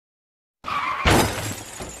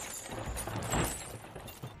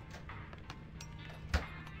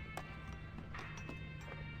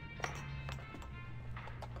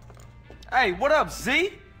Hey, what up,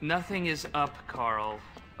 Z? Nothing is up, Carl,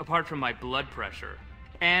 apart from my blood pressure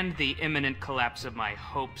and the imminent collapse of my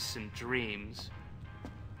hopes and dreams.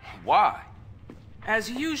 Why? As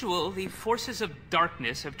usual, the forces of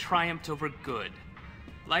darkness have triumphed over good.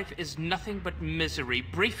 Life is nothing but misery,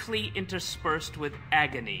 briefly interspersed with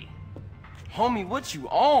agony. Homie, what you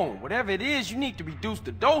on? Whatever it is, you need to reduce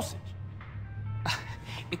the dosage.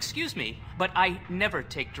 Excuse me, but I never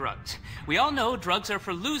take drugs. We all know drugs are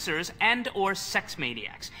for losers and/or sex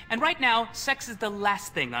maniacs. And right now, sex is the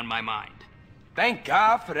last thing on my mind. Thank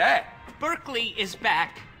God for that. Berkeley is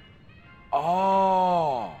back.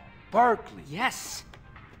 Oh, Berkeley. Yes.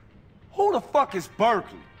 Who the fuck is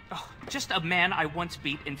Berkeley? Oh, just a man I once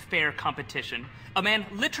beat in fair competition. A man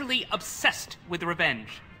literally obsessed with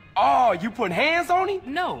revenge. Oh, you put hands on him?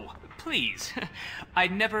 No, please. I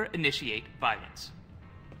never initiate violence.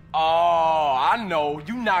 Oh, I know.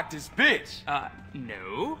 You knocked his bitch.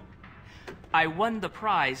 No. I won the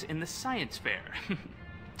prize in the science fair.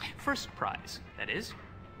 First prize, that is.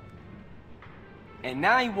 And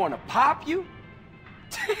now he wanna pop you?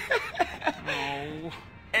 Oh.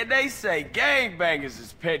 And they say gangbangers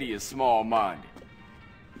is petty and small-minded.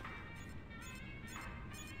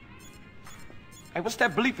 Hey, what's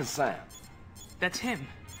that bleeping sound? That's him.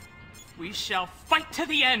 We shall fight to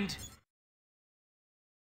the end!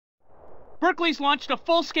 Berkeley's launched a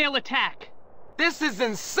full-scale attack. This is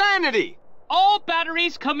insanity! All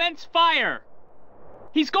batteries commence fire!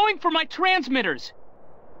 He's going for my transmitters.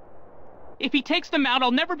 If he takes them out, I'll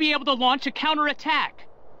never be able to launch a counterattack.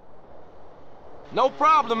 No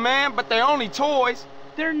problem, man, but they're only toys.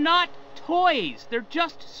 They're not toys. They're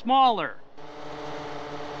just smaller.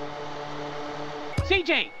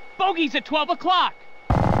 CJ, bogey's at 12 o'clock.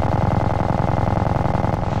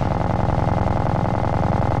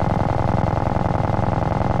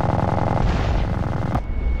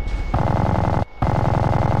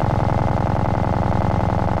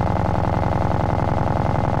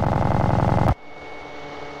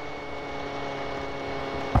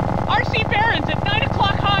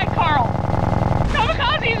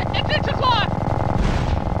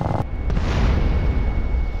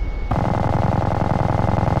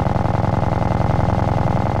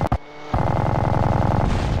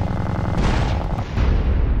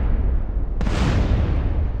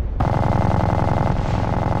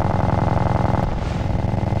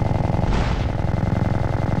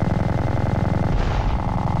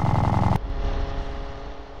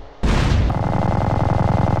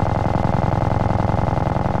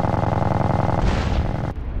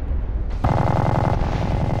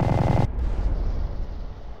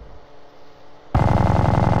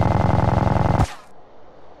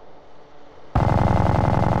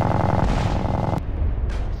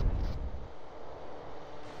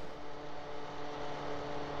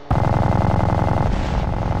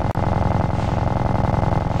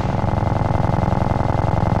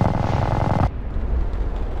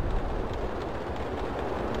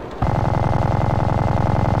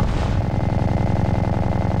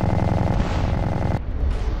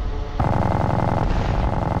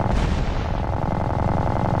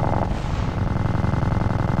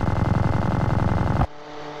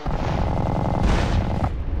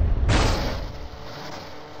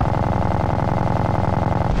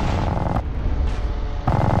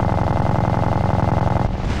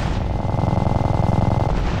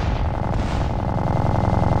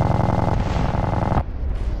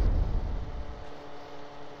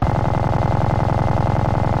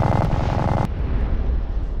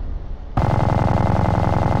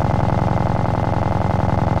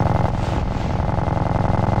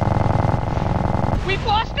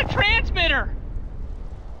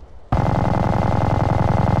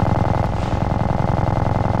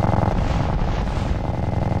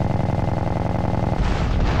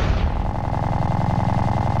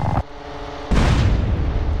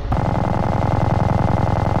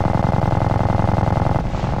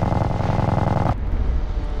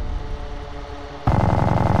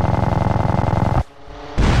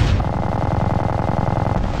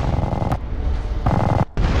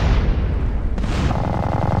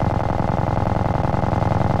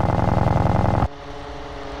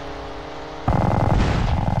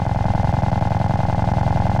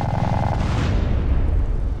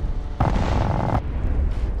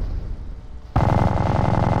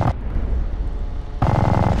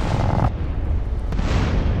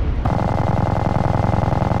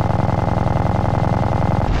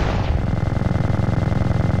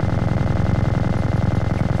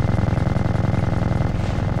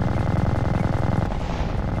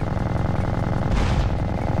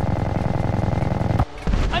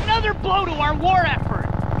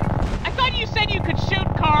 said you could shoot,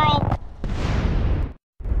 Carl!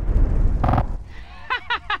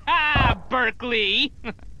 Berkeley!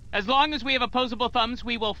 As long as we have opposable thumbs,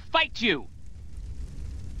 we will fight you!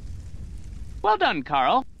 Well done,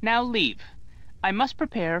 Carl. Now leave. I must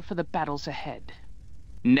prepare for the battles ahead.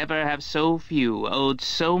 Never have so few owed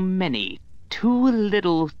so many. Too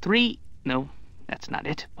little, three... No, that's not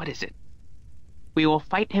it. What is it? We will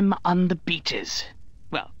fight him on the beaches.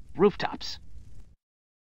 Well, rooftops.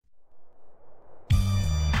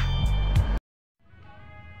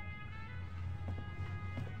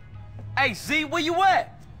 Hey, Z, where you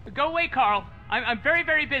at? Go away, Carl. I'm very,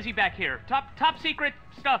 very busy back here. Top secret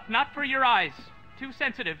stuff, not for your eyes. Too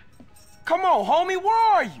sensitive. Come on, homie, where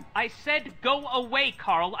are you? I said go away,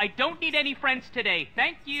 Carl. I don't need any friends today.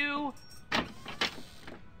 Thank you.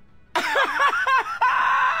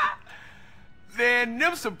 Man,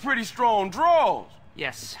 them some pretty strong draws.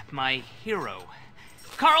 Yes, my hero.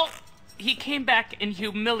 Carl, he came back and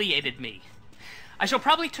humiliated me. I shall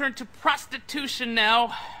probably turn to prostitution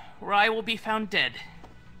now, where I will be found dead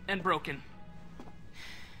and broken.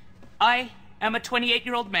 I am a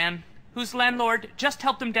 28-year-old man whose landlord just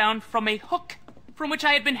helped him down from a hook from which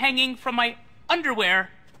I had been hanging from my underwear,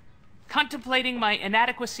 contemplating my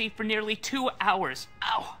inadequacy for nearly 2 hours.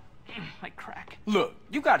 Ow, my crack. Look,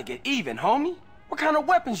 you gotta get even, homie. What kind of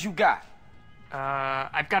weapons you got?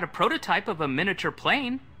 I've got a prototype of a miniature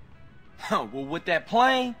plane. Well, with that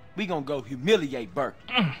plane, we gonna go humiliate Burke.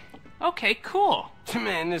 Okay, cool.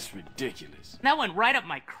 Man, this is ridiculous. That went right up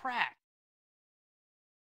my crack.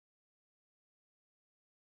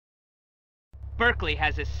 Berkeley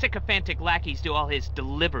has his sycophantic lackeys do all his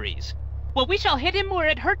deliveries. Well, we shall hit him where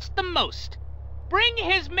it hurts the most. Bring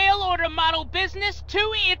his mail-order model business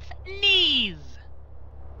to its knees.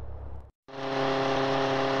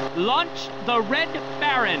 Launch the Red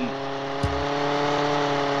Baron.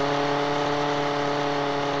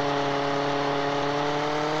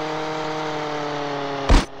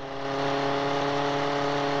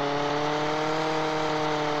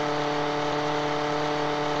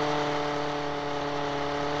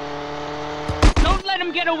 Don't let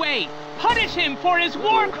him get away. Punish him for his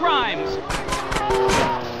war crimes.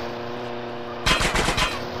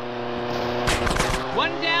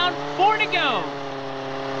 One down, 4 to go.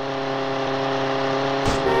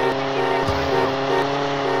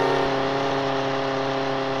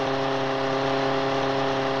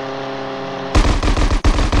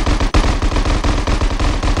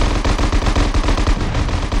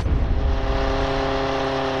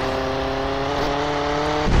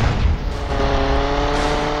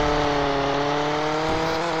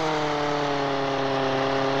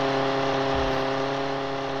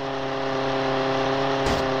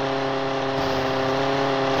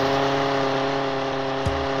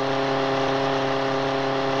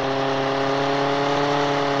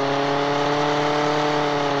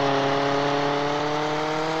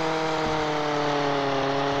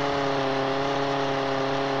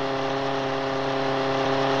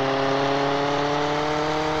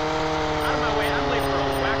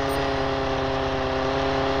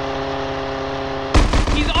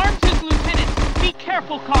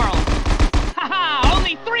 Carl. Haha,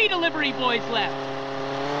 only 3 delivery boys left.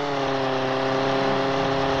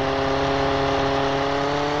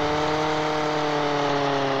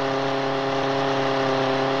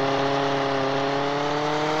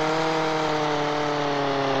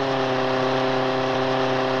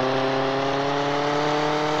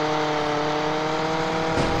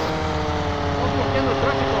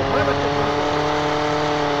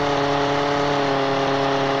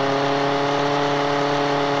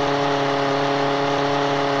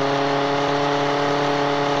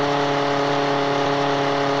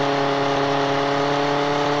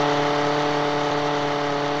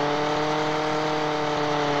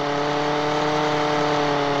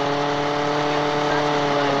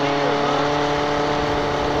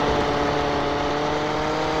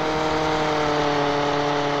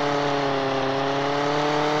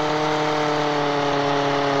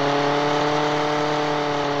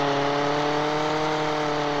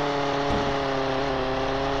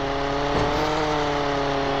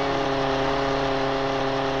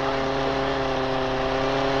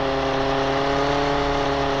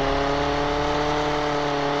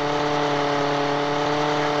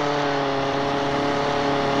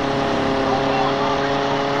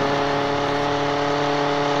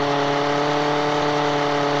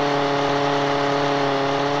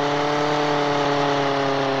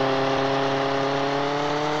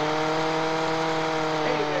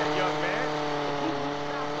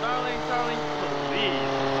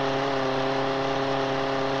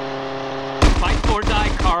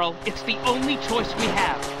 Carl. It's the only choice we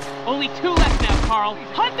have. Only 2 left now, Carl.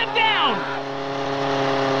 Hunt them down!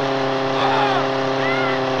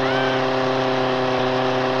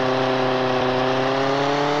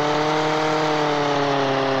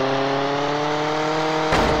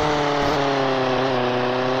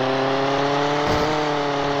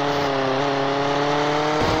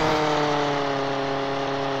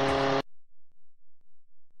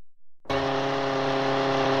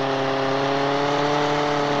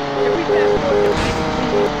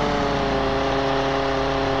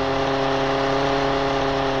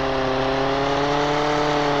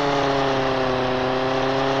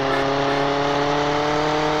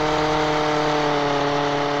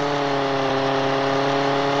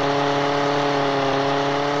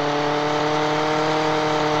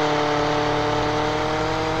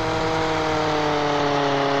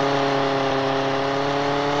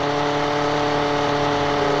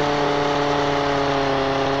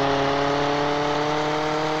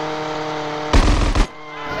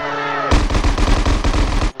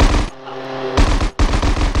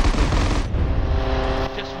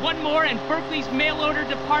 And Berkeley's mail order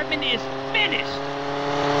department is finished!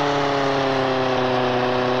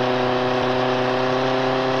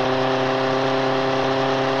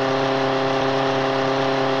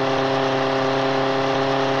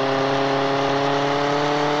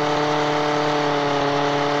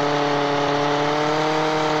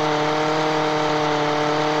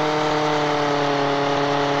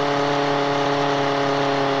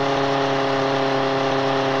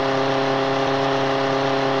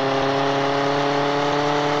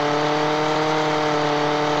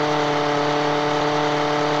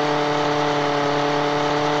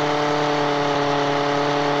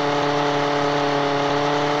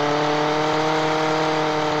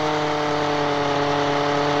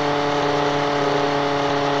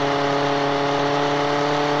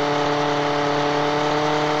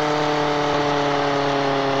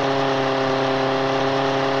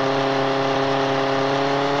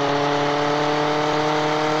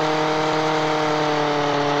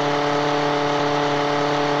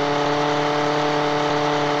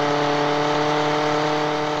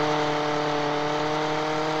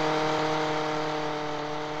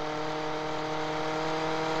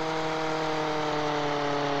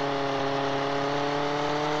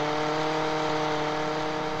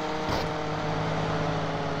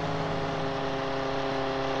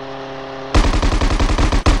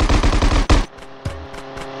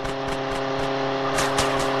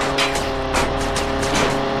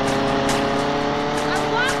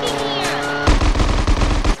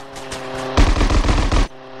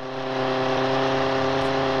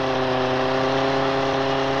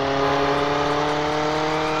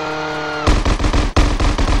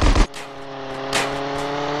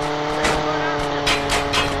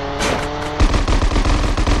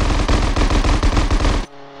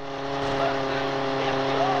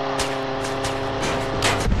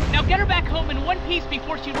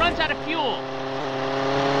 Before she runs out of fuel.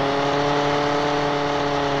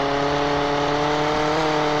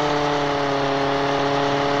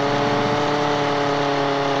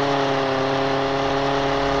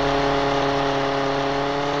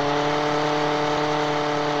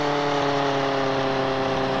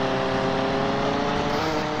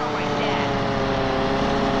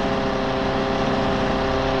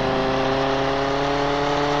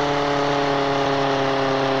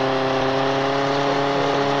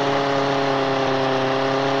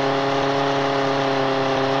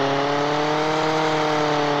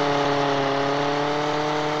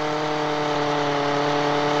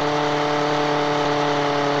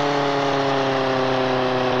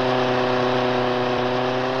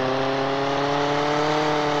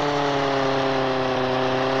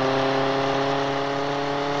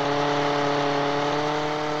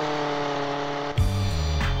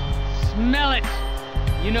 Smell it!